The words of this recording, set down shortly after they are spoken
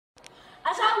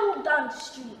As I walk down the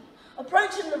street,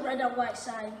 approaching the red and white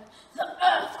sign, the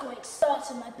earthquake starts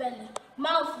in my belly,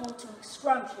 mouth-watering,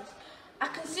 scrumptious. I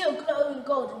can see a glowing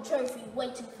golden trophy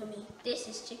waiting for me. This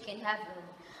is chicken heaven.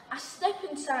 I step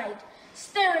inside,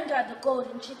 staring at the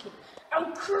golden chicken.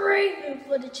 I'm craving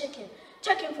for the chicken,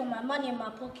 checking for my money in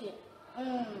my pocket.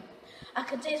 I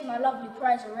can taste my lovely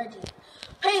prize already.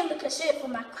 Paying the cashier for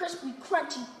my crispy,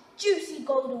 crunchy, juicy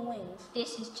golden wings.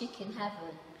 This is chicken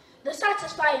heaven. The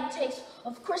satisfying taste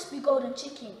of crispy golden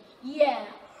chicken. Yeah,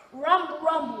 rumble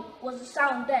rumble was the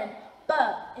sound then,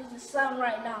 but is the sound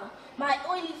right now. My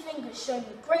oily fingers show me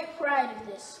great pride of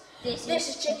this. This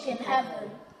is chicken heaven.